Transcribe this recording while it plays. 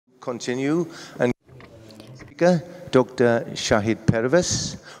Continue and speaker Dr. Shahid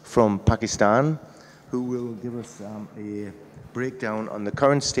Pervez from Pakistan, who will give us a breakdown on the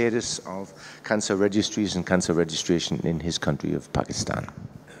current status of cancer registries and cancer registration in his country of Pakistan.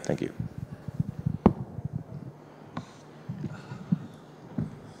 Thank you.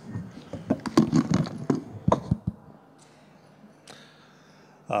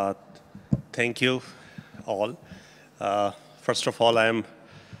 Thank you all. First of all, I am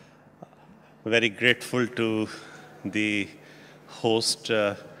very grateful to the host,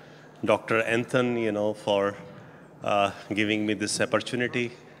 Dr. Anton, for giving me this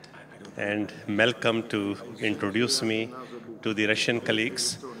opportunity, and Malcolm to introduce me to the Russian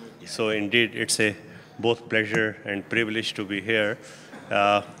colleagues. So indeed, it's a both pleasure and privilege to be here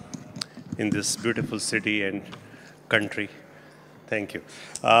in this beautiful city and country. Thank you.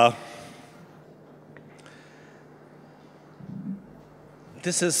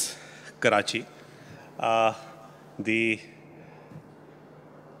 This is Karachi, the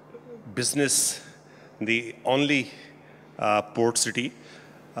business, the only port city,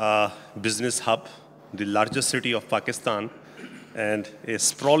 business hub, the largest city of Pakistan, and a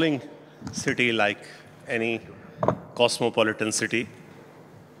sprawling city like any cosmopolitan city.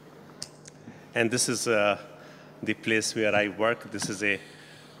 And this is the place where I work. This is a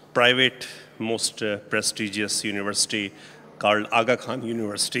private, most prestigious university called Aga Khan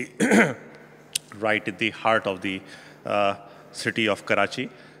University, right at the heart of the city of Karachi.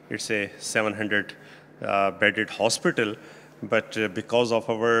 It's a 700-bedded hospital, but because of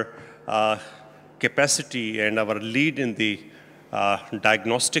our capacity and our lead in the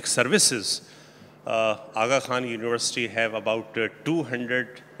diagnostic services, Aga Khan University have about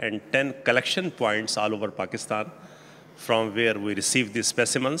 210 collection points all over Pakistan from where we receive these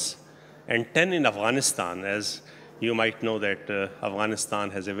specimens, and 10 in Afghanistan. As you might know that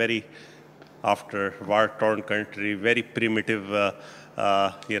Afghanistan has a very, after war-torn country, very primitive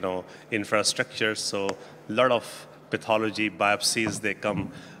infrastructure. So a lot of pathology biopsies, they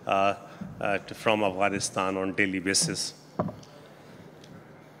come from Afghanistan on daily basis.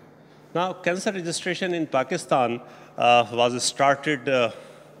 Now, cancer registration in Pakistan was started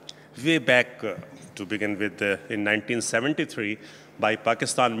way back, to begin with, in 1973 by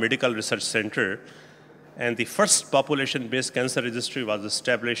Pakistan Medical Research Center. And the first population-based cancer registry was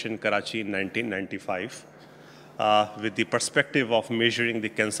established in Karachi in 1995 with the perspective of measuring the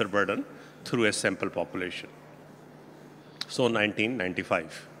cancer burden through a sample population. So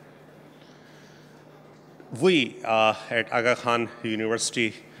 1995. We at Aga Khan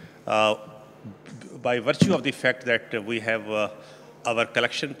University, by virtue of the fact that we have our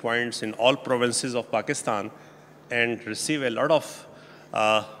collection points in all provinces of Pakistan and receive a lot of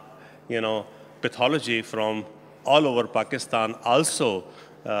pathology from all over Pakistan, also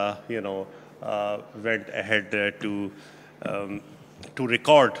went ahead to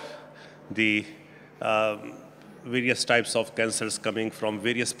record the various types of cancers coming from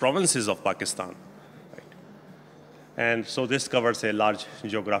various provinces of Pakistan. Right. And so this covers a large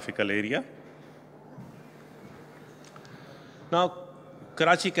geographical area. Now,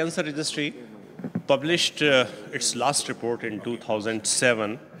 Karachi Cancer Registry published its last report in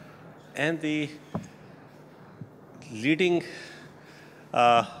 2007, and the leading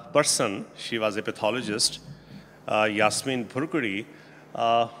person, she was a pathologist, Yasmin Bhurkuri,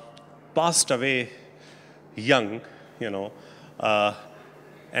 passed away young,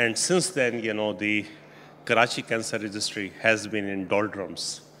 and since then, the Karachi Cancer Registry has been in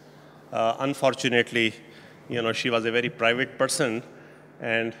doldrums. Unfortunately, she was a very private person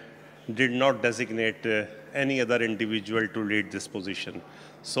and did not designate any other individual to lead this position.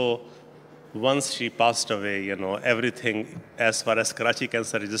 So once she passed away, everything as far as Karachi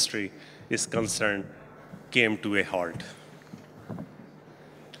Cancer Registry is concerned came to a halt.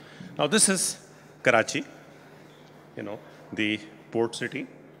 Now this is Karachi, the port city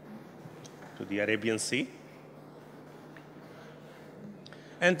to the Arabian Sea.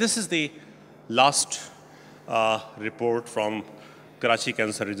 And this is the last report from Karachi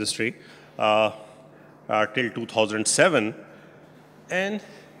Cancer Registry till 2007. And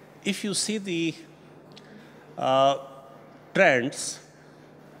if you see the trends,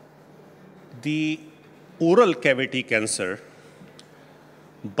 the oral cavity cancer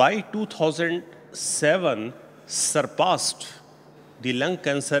by 2007 surpassed the lung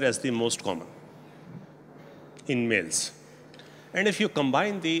cancer as the most common in males. And if you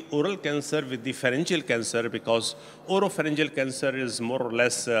combine the oral cancer with the pharyngeal cancer, because oropharyngeal cancer is more or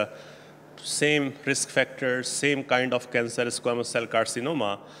less same risk factors, same kind of cancer, squamous cell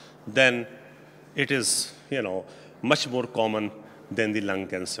carcinoma, then it is, much more common than the lung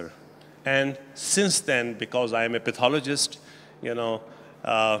cancer. And since then, because I am a pathologist, the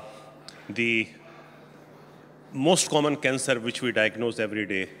most common cancer which we diagnose every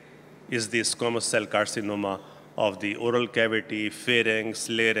day is the squamous cell carcinoma of the oral cavity, pharynx,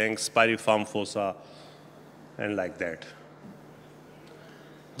 larynx, piriform fossa, and like that.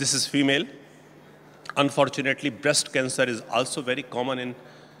 This is female. Unfortunately, breast cancer is also very common in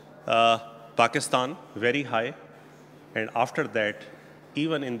Pakistan, very high. And after that,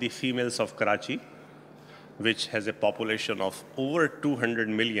 even in the females of Karachi, which has a population of over 200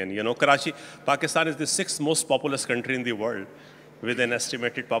 million. Karachi, Pakistan is the 6th most populous country in the world with an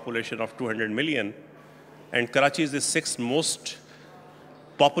estimated population of 200 million. And Karachi is the 6th most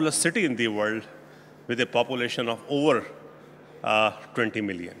populous city in the world with a population of over 20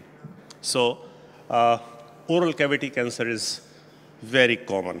 million. So oral cavity cancer is very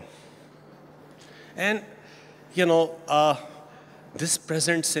common. And, this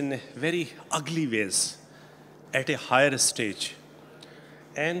presents in very ugly ways at a higher stage.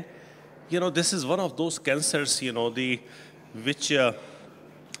 And, this is one of those cancers, which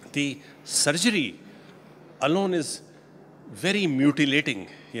the surgery alone is very mutilating,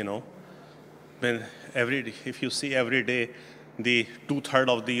 When if you see every day, the 2/3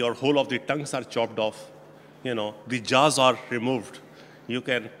 of the or whole of the tongues are chopped off, the jaws are removed. You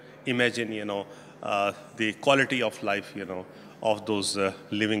can imagine, the quality of life, of those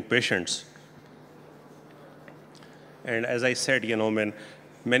living patients. And as I said,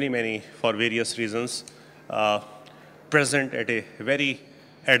 many, for various reasons, present at a very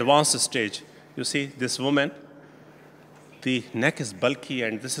advanced stage. You see, this woman, the neck is bulky,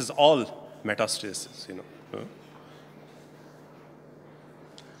 and this is all metastasis,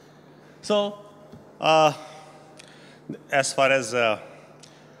 So, as far as,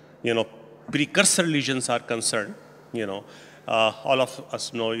 precursor lesions are concerned, all of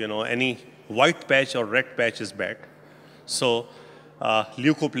us know, any white patch or red patch is bad. So,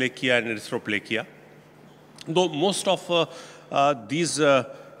 leukoplakia and erythroplakia. Though most of these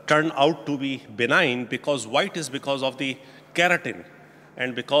turn out to be benign, because white is because of the keratin,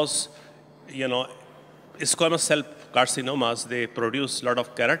 and because, squamous cell carcinomas, they produce a lot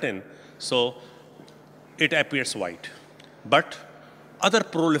of keratin, so it appears white. But other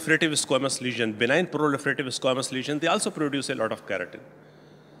proliferative squamous lesion, benign proliferative squamous lesion, they also produce a lot of keratin.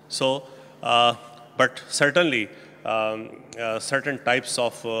 So, but certainly, certain types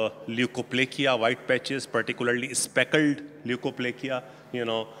of leukoplakia, white patches, particularly speckled leukoplakia,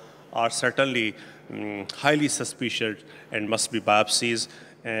 are certainly highly suspicious and must be biopsies.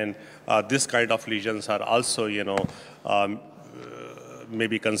 And this kind of lesions are also, may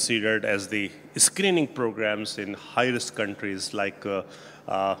be considered as the screening programs in high-risk countries like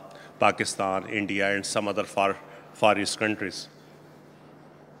Pakistan, India, and some other Far East countries.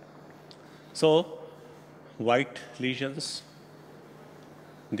 So, white lesions,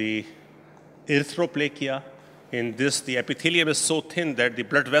 the erythroplakia, in this, the epithelium is so thin that the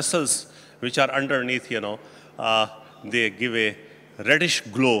blood vessels which are underneath, they give a reddish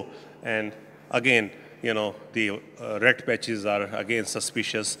glow. And again, the red patches are again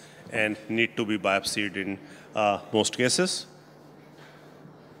suspicious and need to be biopsied in most cases.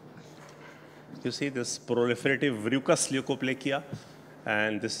 You see this proliferative verrucous leukoplakia,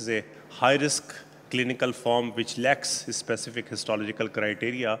 and this is a high-risk clinical form which lacks specific histological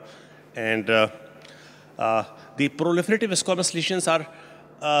criteria. And the proliferative squamous lesions are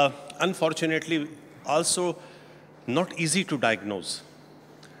unfortunately also not easy to diagnose.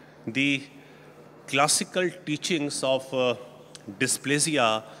 The classical teachings of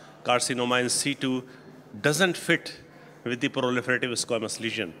dysplasia, carcinoma in situ doesn't fit with the proliferative squamous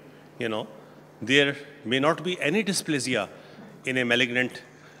lesion. There may not be any dysplasia in a malignant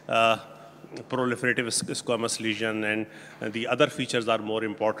proliferative squamous lesion, and the other features are more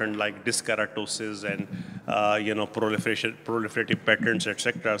important, like dyskeratosis and proliferative patterns,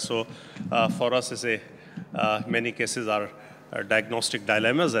 etc. So for us, many cases are diagnostic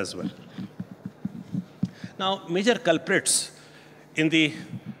dilemmas as well. Now, major culprits in the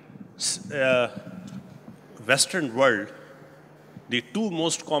Western world, the two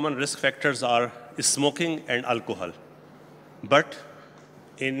most common risk factors are smoking and alcohol. But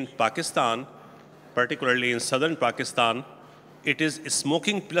in Pakistan, particularly in southern Pakistan, it is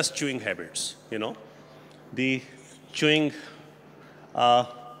smoking plus chewing habits. The chewing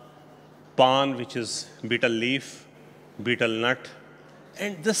pan, which is betel leaf, betel nut,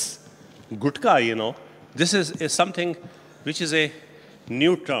 and this gutka, this is something which is a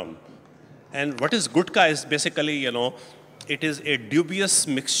new term. And what is gutka is basically, it is a dubious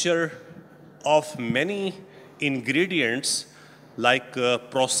mixture of many ingredients like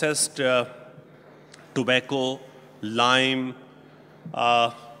processed tobacco, lime,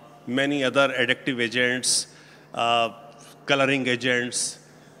 many other addictive agents, coloring agents,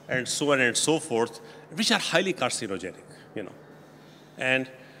 and so on and so forth, which are highly carcinogenic, And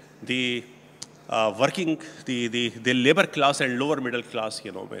the the labor class and lower middle class,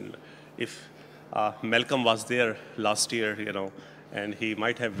 if Malcolm was there last year, and he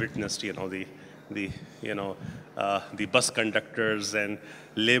might have witnessed, the bus conductors and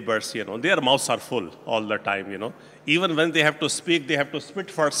laborers, their mouths are full all the time, Even when they have to speak, they have to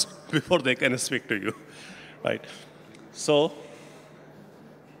spit first before they can speak to you, right? So,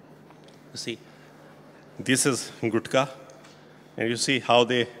 you see, this is gutka, and you see how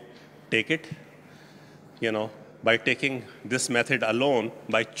they take it, by taking this method alone,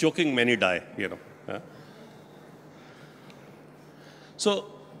 by choking many die, So,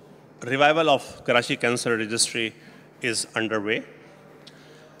 revival of Karachi Cancer Registry is underway.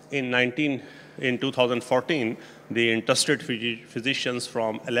 In 2014, the interested physicians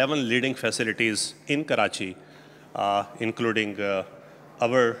from 11 leading facilities in Karachi, including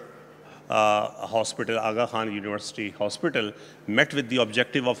our hospital, Aga Khan University Hospital, met with the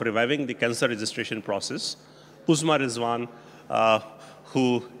objective of reviving the cancer registration process. Uzma Rizwan,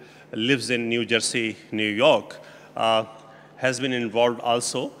 who lives in New Jersey, New York, has been involved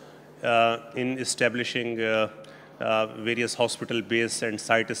also in establishing various hospital-based and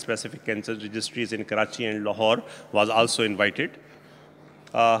site-specific cancer registries in Karachi and Lahore, was also invited.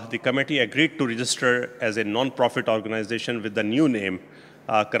 The committee agreed to register as a non-profit organization with the new name,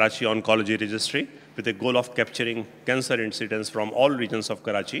 Karachi Oncology Registry, with the goal of capturing cancer incidents from all regions of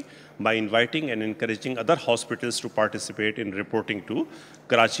Karachi by inviting and encouraging other hospitals to participate in reporting to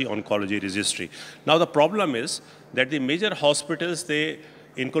Karachi Oncology Registry. Now, the problem is that the major hospitals,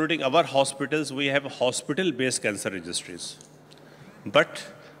 including our hospitals, we have hospital-based cancer registries. But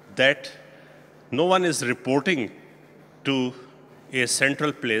that no one is reporting to a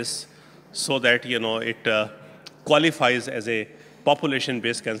central place so that, it qualifies as a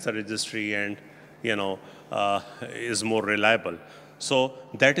population-based cancer registry and, is more reliable. So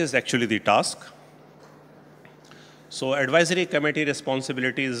that is actually the task. So advisory committee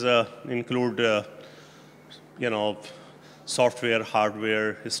responsibilities include, software,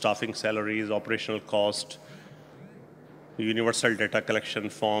 hardware, staffing salaries, operational cost, universal data collection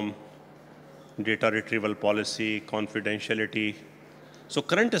form, data retrieval policy, confidentiality. So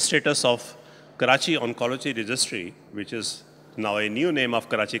current status of Karachi Oncology Registry, which is now a new name of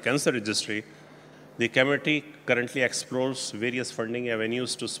Karachi Cancer Registry, the committee currently explores various funding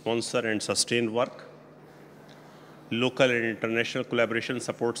avenues to sponsor and sustain work. Local and international collaboration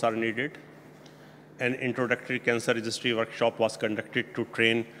supports are needed. An introductory cancer registry workshop was conducted to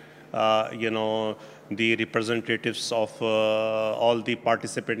train, the representatives of all the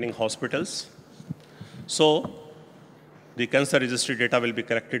participating hospitals. So, the cancer registry data will be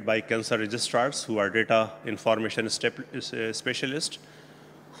collected by cancer registrars, who are data information specialists,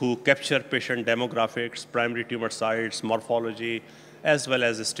 who capture patient demographics, primary tumor sites, morphology, as well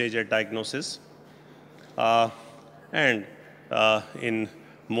as stage at diagnosis. And in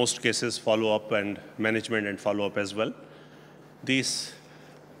most cases, follow-up and management and follow-up as well. This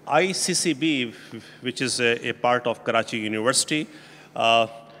ICCB, which is a part of Karachi University,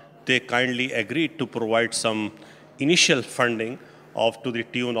 they kindly agreed to provide some initial funding to the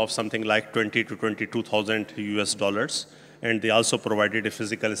tune of something like 20 to 22,000 US dollars, and they also provided a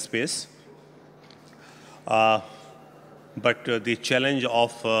physical space. But the challenge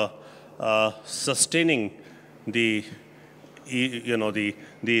of sustaining the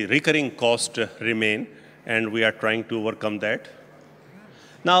recurring cost remain, and we are trying to overcome that.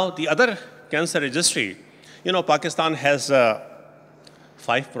 Now, the other cancer registry, Pakistan has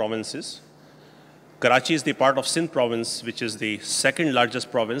 5 provinces. Karachi is the part of Sindh province, which is the second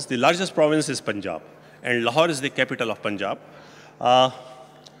largest province. The largest province is Punjab, and Lahore is the capital of Punjab.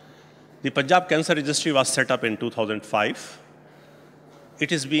 The Punjab Cancer Registry was set up in 2005.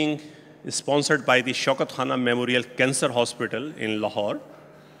 It is being sponsored by the Shaukat Khana Memorial Cancer Hospital in Lahore,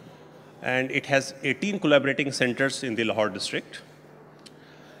 and it has 18 collaborating centers in the Lahore district,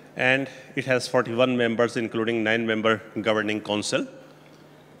 and it has 41 members, including 9-member governing council.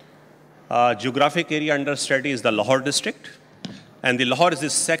 Geographic area under study is the Lahore district, and the Lahore is the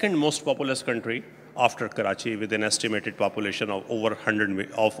second most populous country after Karachi, with an estimated population of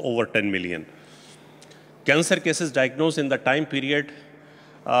over 10 million. Cancer cases diagnosed in the time period,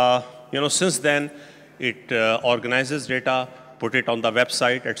 since then, it organizes data, put it on the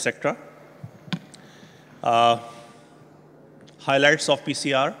website, etc. Highlights of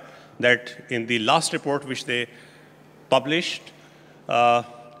PCR, that in the last report which they published,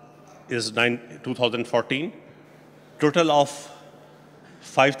 is 2014. Total of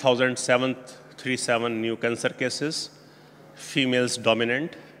 5,737 new cancer cases, females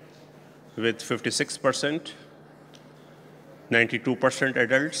dominant with 56%, 92%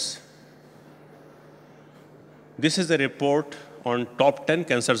 adults. This is a report on top 10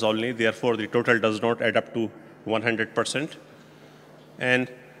 cancers only, therefore the total does not add up to 100%. And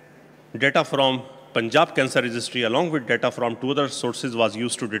data from Punjab Cancer Registry along with data from two other sources was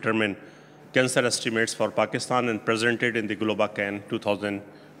used to determine cancer estimates for Pakistan and presented in the Globacan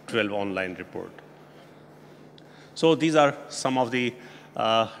 2012 online report. So these are some of the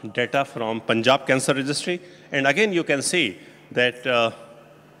data from Punjab Cancer Registry. And again, you can see that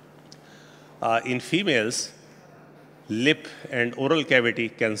in females, lip and oral cavity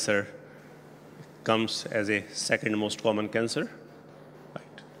cancer comes as a second most common cancer.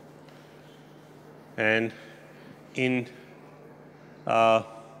 Right. And in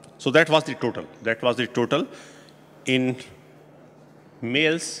so that was the total. That was the total. In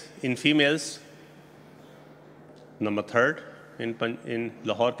males, in females, number 3rd in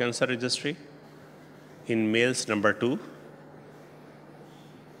Lahore Cancer Registry. In males, number 2.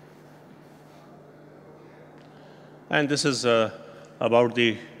 And this is about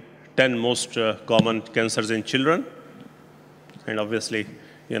the 10 most common cancers in children. And obviously,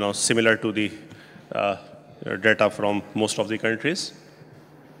 similar to the data from most of the countries.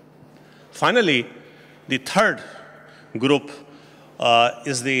 Finally, the third group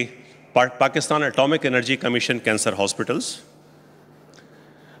is the Pakistan Atomic Energy Commission cancer hospitals.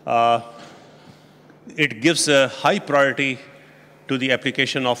 It gives a high priority to the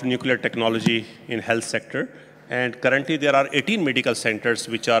application of nuclear technology in health sector. And currently, there are 18 medical centers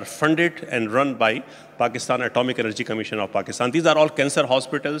which are funded and run by Pakistan Atomic Energy Commission of Pakistan. These are all cancer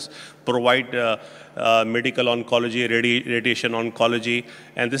hospitals, provide medical oncology, radiation oncology,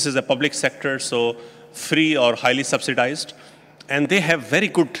 and this is a public sector, so free or highly subsidized. And they have very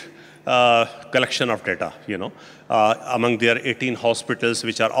good collection of data, among their 18 hospitals,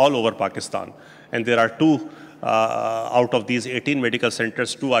 which are all over Pakistan. And there are 2 out of these 18 medical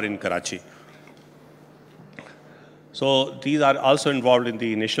centers, 2 are in Karachi. So these are also involved in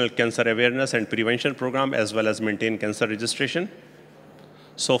the National Cancer Awareness and Prevention Program, as well as maintain cancer registration.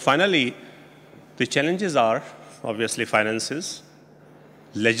 So finally, the challenges are obviously finances,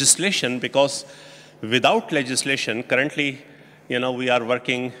 legislation, because without legislation, currently, we are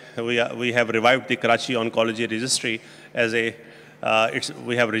working, we have revived the Karachi Oncology Registry as a,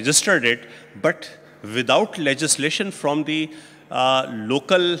 we have registered it, but without legislation from the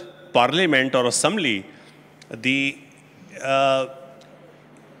local parliament or assembly,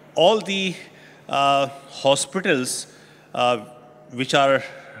 all the hospitals which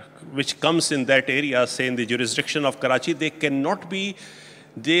comes in that area, say in the jurisdiction of Karachi, they cannot be,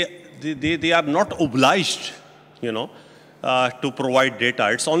 they are not obliged, to provide data.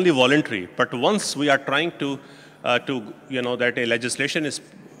 It's only voluntary. But once we are trying to that a legislation is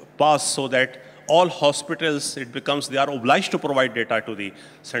passed so that all hospitals, it becomes, they are obliged to provide data to the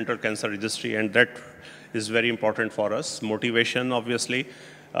Central Cancer Registry, and that is very important for us. Motivation, obviously,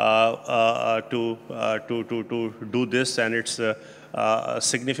 to do this and its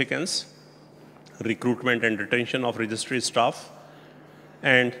significance, recruitment and retention of registry staff.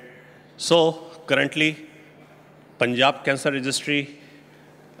 And so currently, Punjab Cancer Registry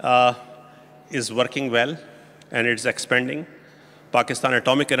is working well and it's expanding. Pakistan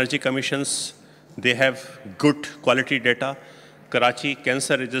Atomic Energy Commissions, they have good quality data. Karachi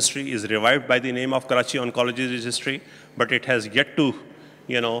Cancer Registry is revived by the name of Karachi Oncology Registry, but it has yet to,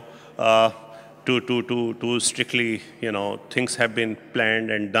 to strictly, things have been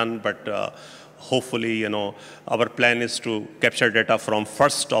planned and done, but hopefully, our plan is to capture data from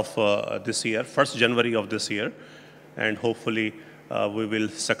 1st of this year, 1st January of this year, and hopefully we will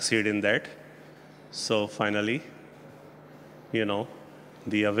succeed in that. So finally,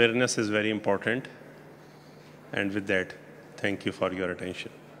 the awareness is very important, and with that, thank you for your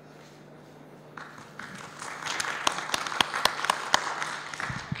attention.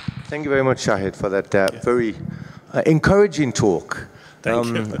 Thank you very much, Shahid, for that very encouraging talk. Thank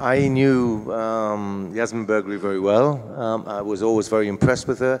you. I knew Yasmin Bergri very well. I was always very impressed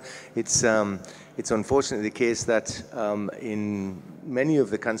with her. It's unfortunately the case that in many of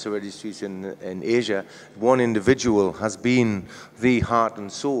the cancer registries in Asia, one individual has been the heart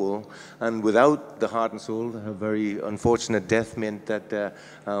and soul, and without the heart and soul, a very unfortunate death meant that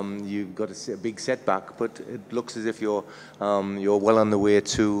you've got a big setback. But it looks as if you're well on the way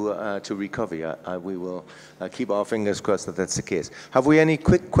to recovery. We will keep our fingers crossed that that's the case. Have we any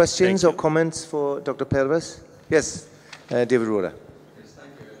quick questions or comments for Dr. Pervez? Yes, David Roda.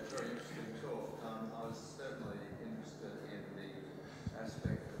 very interesting talk. I was certainly interested in the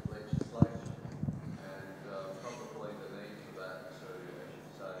aspect of legislation and probably the need for that to, as you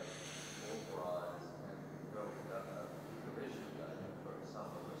say, authorise and develop provision data for some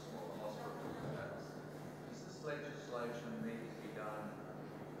of the smaller hospitals perhaps. Does this legislation need to be done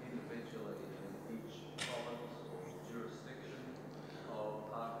individually in each province or jurisdiction of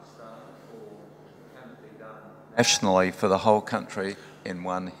Pakistan, or can it be done nationally for the whole country in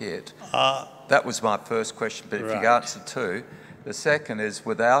one hit? That was my first question, but if you answer two. The second is,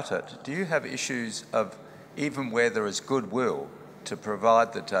 without it, do you have issues of, even where there is goodwill to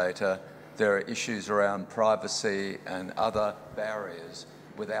provide the data, there are issues around privacy and other barriers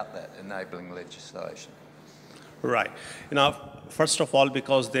without that enabling legislation? Right. Now, first of all,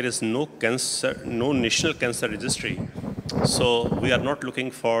 because there is no national cancer registry, so we are not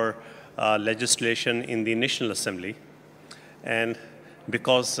looking for legislation in the National Assembly. And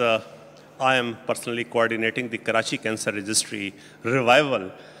because I am personally coordinating the Karachi Cancer Registry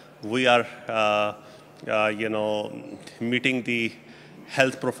revival, we are, meeting the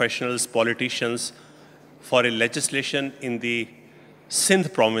health professionals, politicians for a legislation in the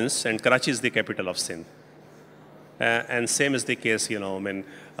Sindh province, and Karachi is the capital of Sindh. And same is the case, in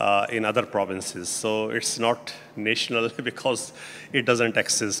other provinces. So it's not national because it doesn't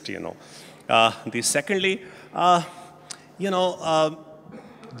exist, Secondly,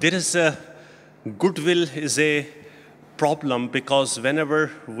 there is goodwill is a problem because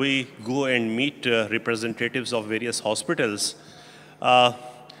whenever we go and meet representatives of various hospitals,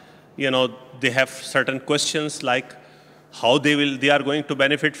 they have certain questions like how they are going to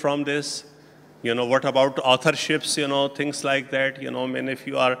benefit from this. What about authorships, things like that. If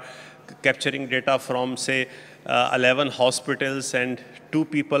you are capturing data from, say, 11 hospitals and 2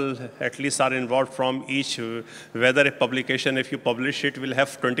 people at least are involved from each, whether a publication, if you publish it, will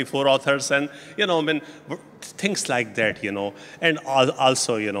have 24 authors and, things like that, And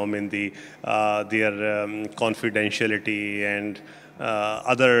also, their confidentiality and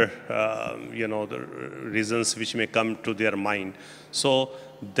other, the reasons which may come to their mind. So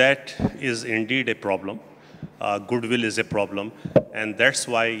that is indeed a problem. Goodwill is a problem. And that's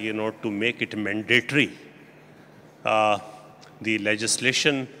why, to make it mandatory, the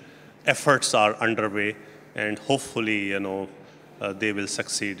legislation efforts are underway, and hopefully, they will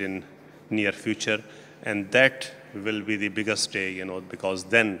succeed in near future. And that will be the biggest day, because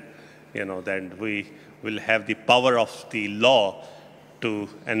then, then we will have the power of the law to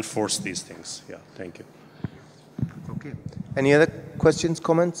enforce these things. Yeah, thank you. Okay. Any other questions,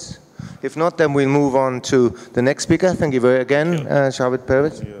 comments? If not, then we'll move on to the next speaker. Thank you very again, Shahid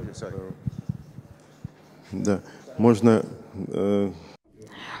Pervez.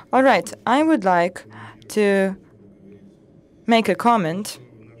 All right, I would like to make a comment.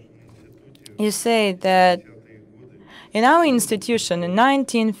 You say that in our institution in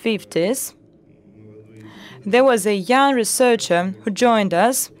 1950s, there was a young researcher who joined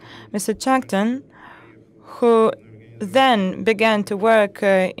us, Mr. Chakton, who then began to work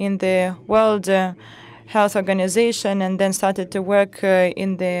in the World Health Organization and then started to work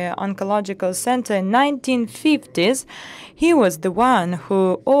in the oncological center in 1950s. He was the one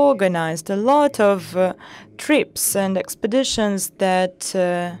who organized a lot of trips and expeditions that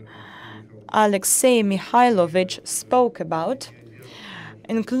Alexei Mikhailovich spoke about,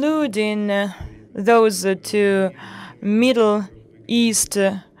 including those to Middle East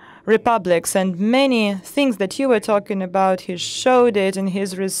republics, and many things that you were talking about. He showed it in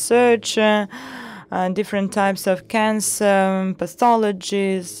his research, different types of cancer,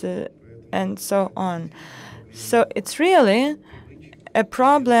 pathologies, and so on. So it's really a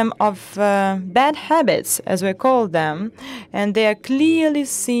problem of bad habits, as we call them, and they are clearly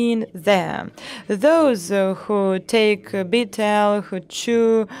seen there. Those who take betel, who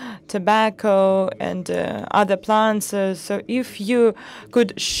chew tobacco and other plants, so if you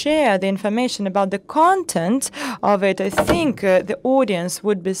could share the information about the content of it, I think the audience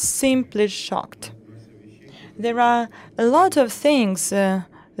would be simply shocked. There are a lot of things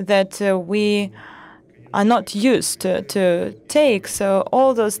that we are not used to take. So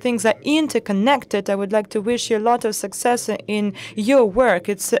all those things are interconnected. I would like to wish you a lot of success in your work.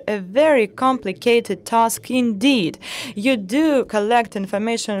 It's a very complicated task indeed. You do collect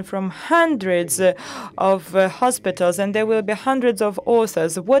information from hundreds of hospitals, and there will be hundreds of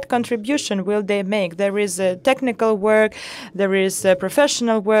authors. What contribution will they make? There is technical work, there is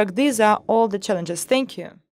professional work. These are all the challenges. Thank you.